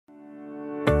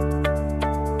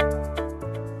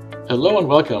Hello and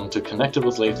welcome to Connected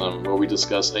With Latham, where we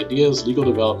discuss ideas, legal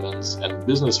developments, and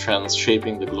business trends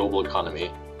shaping the global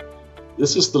economy.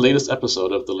 This is the latest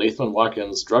episode of the Latham &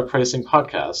 Watkins Drug Pricing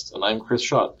Podcast, and I'm Chris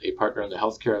Schott, a partner in the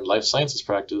healthcare and life sciences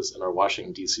practice in our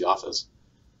Washington, D.C. office.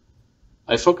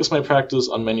 I focus my practice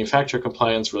on manufacturer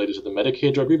compliance related to the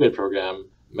Medicaid Drug Rebate Program,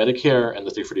 Medicare, and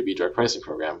the 340B Drug Pricing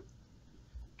Program.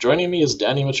 Joining me is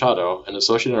Danny Machado, an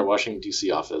associate in our Washington,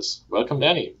 D.C. office. Welcome,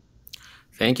 Danny.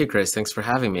 Thank you, Chris. Thanks for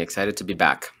having me. Excited to be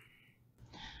back.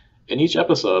 In each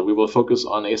episode, we will focus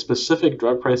on a specific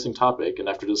drug pricing topic, and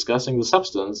after discussing the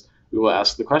substance, we will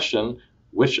ask the question,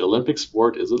 which Olympic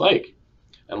sport is it like?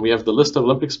 And we have the list of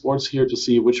Olympic sports here to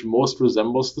see which most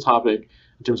resembles the topic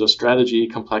in terms of strategy,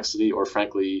 complexity, or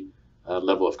frankly,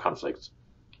 level of conflict.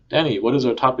 Danny, what is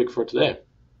our topic for today?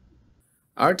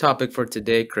 Our topic for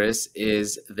today, Chris,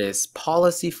 is this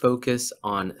policy focus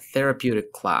on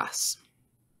therapeutic class.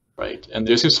 Right. And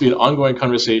there seems to be an ongoing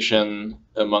conversation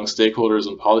among stakeholders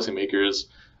and policymakers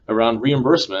around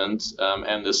reimbursement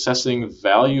and assessing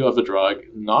value of a drug,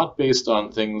 not based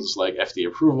on things like FDA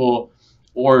approval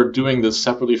or doing this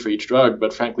separately for each drug,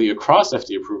 but frankly across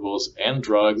FDA approvals and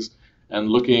drugs, and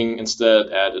looking instead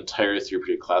at entire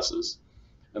therapeutic classes.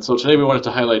 And so today we wanted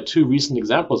to highlight two recent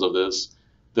examples of this.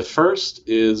 The first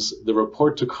is the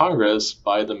report to Congress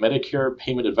by the Medicare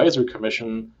Payment Advisory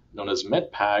Commission, known as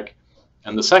MedPAC,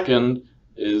 and the second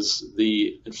is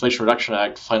the Inflation Reduction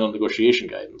Act final negotiation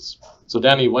guidance. So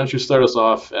Danny, why don't you start us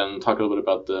off and talk a little bit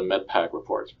about the MedPAC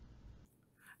report?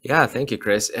 Yeah, thank you,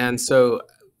 Chris. And so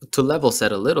to level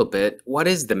set a little bit, what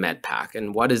is the MedPAC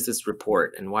and what is this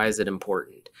report and why is it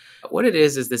important? What it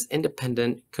is this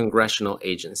independent congressional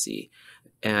agency,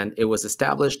 and it was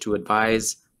established to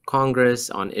advise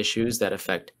Congress on issues that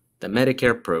affect the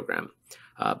Medicare program.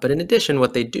 But in addition,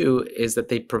 what they do is that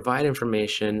they provide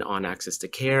information on access to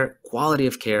care, quality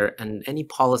of care, and any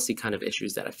policy kind of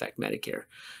issues that affect Medicare.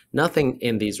 Nothing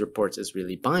in these reports is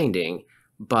really binding,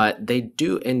 but they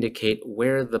do indicate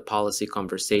where the policy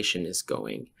conversation is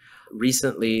going.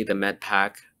 Recently, the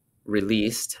MedPAC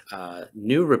released a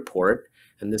new report,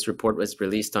 and this report was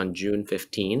released on June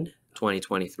 15,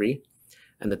 2023.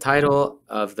 And the title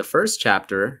of the first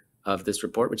chapter of this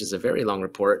report, which is a very long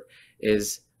report,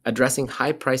 is Addressing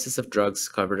High Prices of Drugs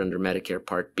Covered Under Medicare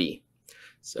Part B.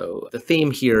 So the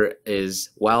theme here is,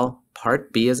 well,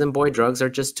 Part B as in boy, drugs are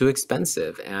just too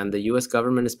expensive and the US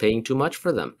government is paying too much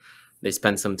for them. They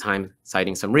spend some time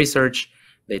citing some research.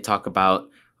 They talk about,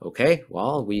 okay,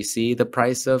 well, we see the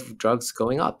price of drugs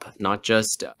going up, not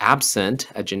just absent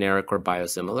a generic or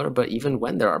biosimilar, but even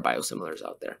when there are biosimilars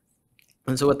out there.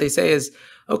 And so what they say is,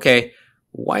 okay,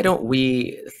 why don't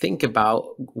we think about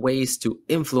ways to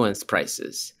influence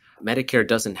prices? Medicare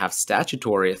doesn't have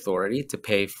statutory authority to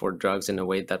pay for drugs in a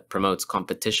way that promotes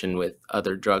competition with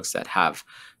other drugs that have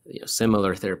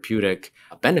similar therapeutic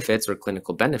benefits or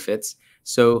clinical benefits.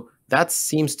 So that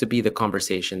seems to be the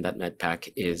conversation that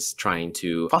MedPAC is trying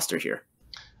to foster here.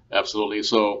 Absolutely.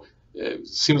 So it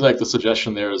seems like the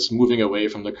suggestion there is moving away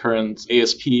from the current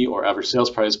ASP or average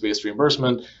sales price based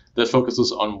reimbursement that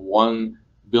focuses on one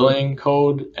billing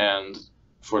code, and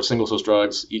for single-source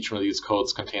drugs, each one of these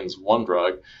codes contains one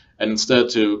drug, and instead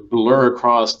to blur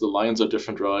across the lines of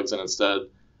different drugs and instead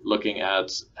looking at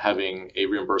having a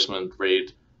reimbursement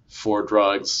rate for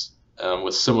drugs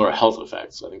with similar health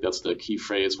effects. I think that's the key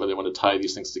phrase where they want to tie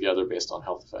these things together based on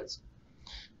health effects.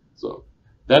 So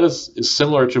that is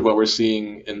similar to what we're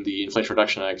seeing in the Inflation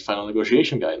Reduction Act final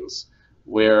negotiation guidance,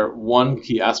 where one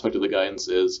key aspect of the guidance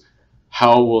is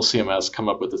how will CMS come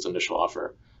up with its initial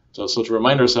offer? So to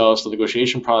remind ourselves, the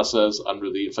negotiation process under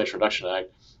the Inflation Reduction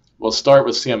Act will start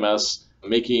with CMS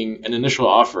making an initial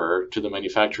offer to the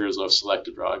manufacturers of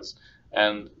selected drugs.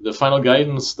 And the final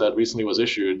guidance that recently was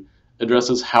issued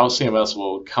addresses how CMS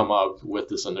will come up with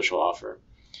this initial offer.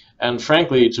 And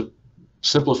frankly, to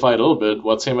simplify it a little bit,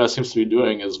 what CMS seems to be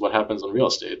doing is what happens in real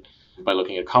estate by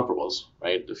looking at comparables,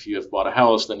 right? If you have bought a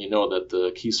house, then you know that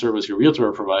the key service your realtor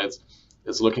provides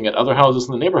is looking at other houses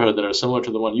in the neighborhood that are similar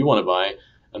to the one you want to buy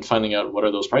and finding out what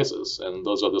are those prices. And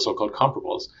those are the so-called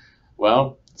comparables.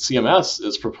 Well, CMS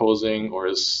is proposing or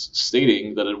is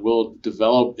stating that it will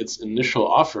develop its initial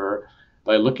offer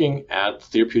by looking at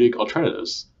therapeutic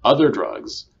alternatives, other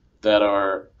drugs that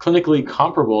are clinically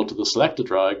comparable to the selected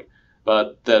drug,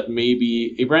 but that may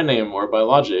be a brand name or a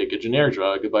biologic, a generic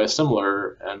drug, a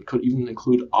biosimilar, and could even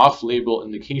include off-label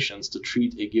indications to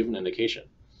treat a given indication.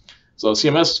 So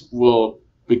CMS will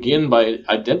begin by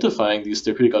identifying these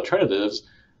therapeutic alternatives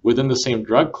within the same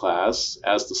drug class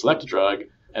as the selected drug,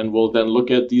 and will then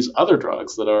look at these other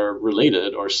drugs that are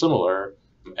related or similar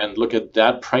and look at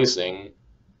that pricing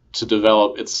to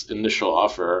develop its initial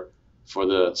offer for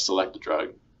the selected drug.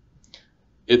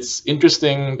 It's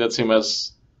interesting that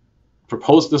CMS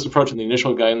proposed this approach in the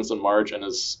initial guidance in March and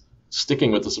is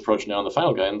sticking with this approach now in the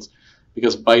final guidance,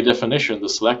 because by definition, the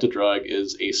selected drug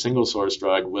is a single source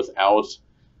drug without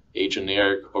a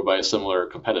generic or biosimilar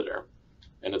competitor.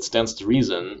 And it stands to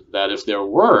reason that if there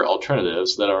were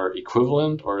alternatives that are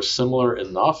equivalent or similar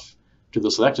enough to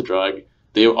the selected drug,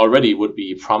 they already would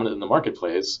be prominent in the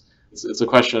marketplace. It's a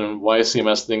question why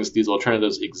CMS thinks these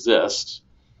alternatives exist,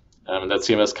 and that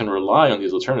CMS can rely on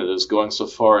these alternatives, going so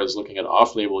far as looking at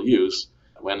off-label use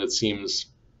when it seems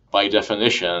by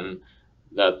definition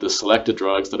that the selected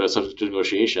drugs that are subject to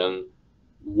negotiation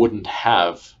wouldn't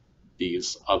have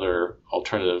these other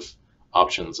alternative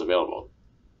options available.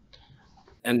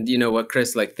 And you know what,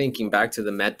 Chris, like thinking back to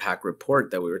the MedPAC report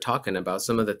that we were talking about,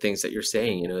 some of the things that you're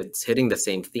saying, you know, it's hitting the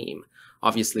same theme.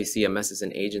 Obviously, CMS is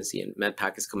an agency and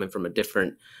MedPAC is coming from a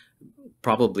different,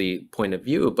 probably, point of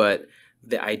view, but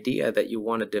the idea that you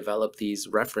want to develop these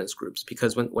reference groups,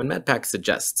 because when MedPAC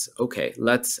suggests, okay,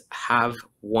 let's have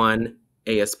one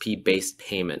ASP-based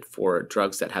payment for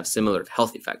drugs that have similar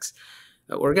health effects,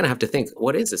 we're going to have to think,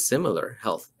 what is a similar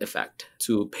health effect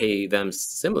to pay them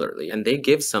similarly? And they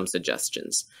give some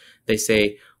suggestions. They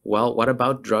say, well, what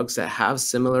about drugs that have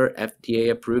similar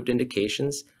FDA-approved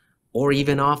indications or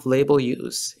even off-label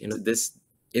use? You know, this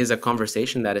is a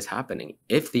conversation that is happening.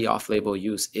 If the off-label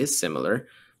use is similar,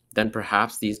 then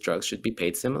perhaps these drugs should be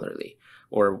paid similarly,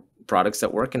 or products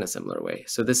that work in a similar way.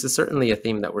 So this is certainly a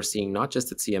theme that we're seeing not just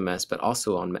at CMS, but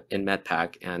also in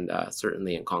MedPAC and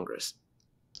certainly in Congress.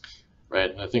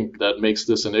 Right. I think that makes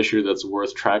this an issue that's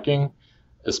worth tracking,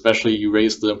 especially you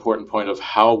raised the important point of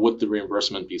how would the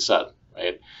reimbursement be set,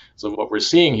 right? So what we're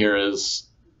seeing here is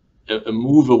a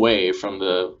move away from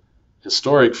the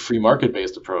historic free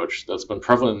market-based approach that's been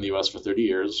prevalent in the US for 30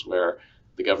 years, where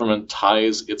the government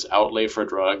ties its outlay for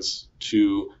drugs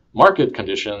to market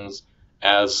conditions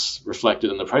as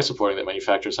reflected in the price reporting that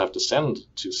manufacturers have to send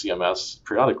to CMS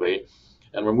periodically.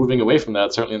 And we're moving away from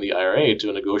that, certainly in the IRA, to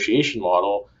a negotiation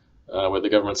model where the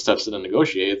government steps in and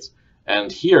negotiates.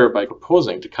 And here, by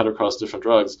proposing to cut across different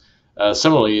drugs,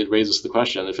 similarly, it raises the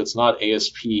question, if it's not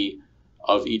ASP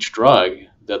of each drug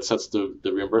that sets the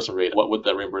reimbursement rate, what would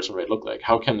that reimbursement rate look like?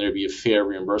 How can there be a fair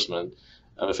reimbursement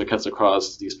if it cuts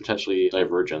across these potentially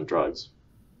divergent drugs?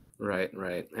 Right.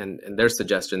 And their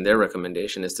suggestion, their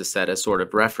recommendation is to set a sort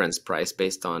of reference price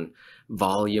based on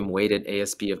volume-weighted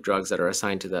ASP of drugs that are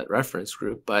assigned to that reference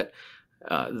group. But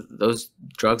those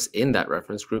drugs in that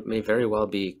reference group may very well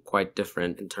be quite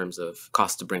different in terms of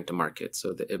cost to bring to market.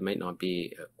 So that it might not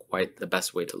be quite the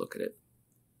best way to look at it.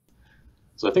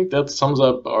 So I think that sums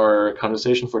up our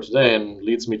conversation for today and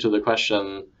leads me to the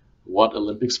question, what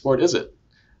Olympic sport is it?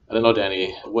 I don't know,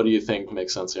 Danny, what do you think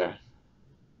makes sense here?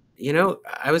 You know,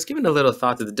 I was giving a little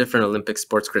thought to the different Olympic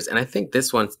sports, Chris, and I think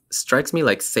this one strikes me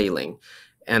like sailing.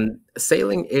 And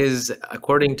sailing is,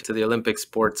 according to the Olympic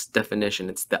sports definition,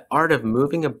 it's the art of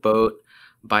moving a boat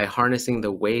by harnessing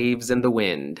the waves and the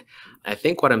wind. I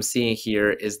think what I'm seeing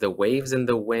here is the waves and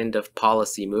the wind of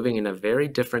policy moving in a very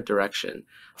different direction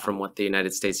from what the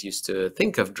United States used to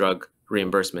think of drug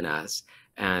reimbursement as.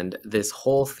 And this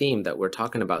whole theme that we're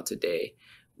talking about today,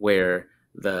 where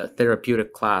the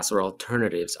therapeutic class or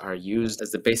alternatives are used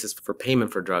as the basis for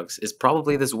payment for drugs, is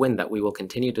probably this wind that we will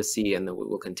continue to see and that we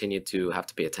will continue to have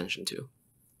to pay attention to.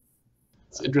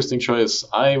 It's an interesting choice.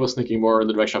 I was thinking more in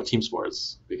the direction of team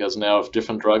sports, because now if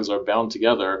different drugs are bound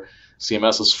together,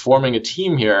 CMS is forming a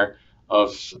team here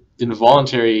of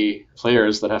involuntary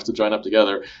players that have to join up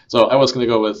together. So I was going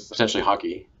to go with potentially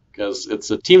hockey, because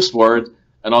it's a team sport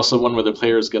and also one where the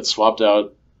players get swapped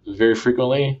out very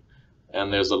frequently,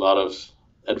 and there's a lot of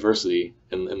adversity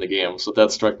in the game. So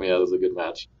that struck me as a good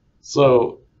match.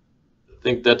 So I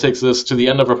think that takes us to the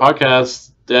end of our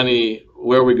podcast. Danny,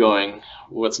 where are we going?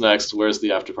 What's next? Where's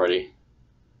the after party?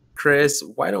 Chris,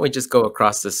 why don't we just go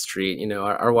across the street? You know,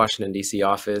 our Washington, D.C.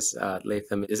 office,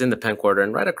 Latham, is in the Penn Quarter,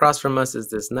 and right across from us is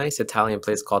this nice Italian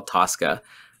place called Tosca.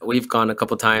 We've gone a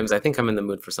couple times. I think I'm in the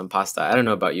mood for some pasta. I don't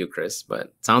know about you, Chris, but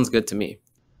it sounds good to me.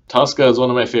 Tosca is one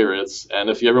of my favorites, and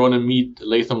if you ever want to meet a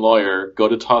Latham lawyer, go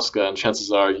to Tosca, and chances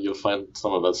are you'll find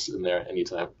some of us in there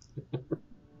anytime.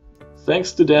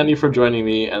 Thanks to Danny for joining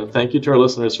me, and thank you to our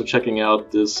listeners for checking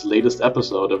out this latest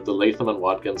episode of the Latham &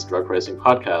 Watkins Drug Pricing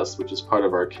Podcast, which is part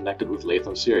of our Connected with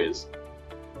Latham series.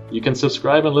 You can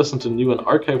subscribe and listen to new and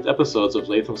archived episodes of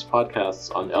Latham's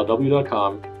podcasts on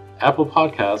lw.com, Apple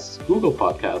Podcasts, Google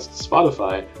Podcasts,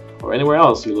 Spotify, or anywhere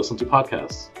else you listen to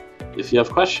podcasts. If you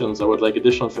have questions or would like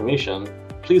additional information,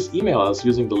 please email us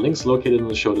using the links located in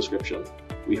the show description.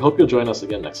 We hope you'll join us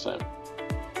again next time.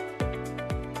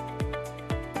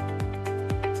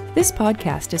 This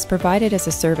podcast is provided as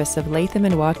a service of Latham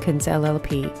 & Watkins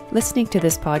LLP. Listening to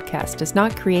this podcast does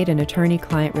not create an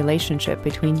attorney-client relationship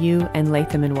between you and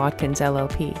Latham & Watkins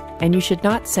LLP, and you should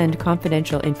not send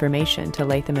confidential information to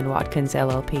Latham & Watkins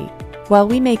LLP. While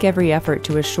we make every effort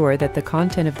to assure that the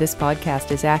content of this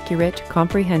podcast is accurate,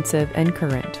 comprehensive, and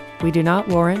current, we do not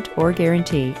warrant or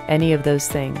guarantee any of those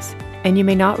things. And you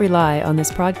may not rely on this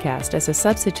podcast as a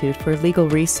substitute for legal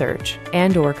research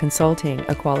and/or consulting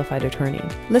a qualified attorney.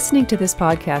 Listening to this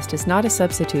podcast is not a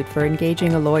substitute for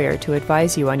engaging a lawyer to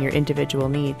advise you on your individual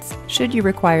needs. Should you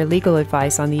require legal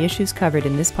advice on the issues covered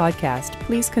in this podcast,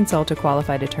 please consult a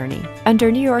qualified attorney.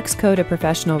 Under New York's Code of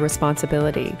Professional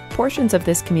Responsibility, portions of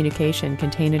this communication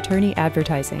contain attorney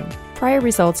advertising. Prior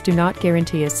results do not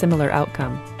guarantee a similar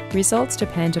outcome. Results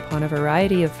depend upon a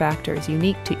variety of factors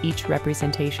unique to each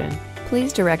representation.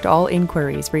 Please direct all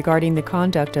inquiries regarding the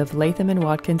conduct of Latham &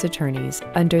 Watkins attorneys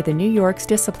under the New York's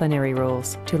disciplinary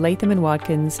rules to Latham &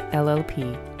 Watkins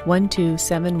LLP,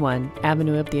 1271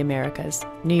 Avenue of the Americas,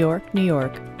 New York, New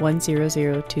York,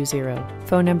 10020.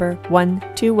 Phone number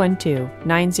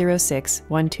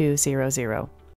 1-212-906-1200.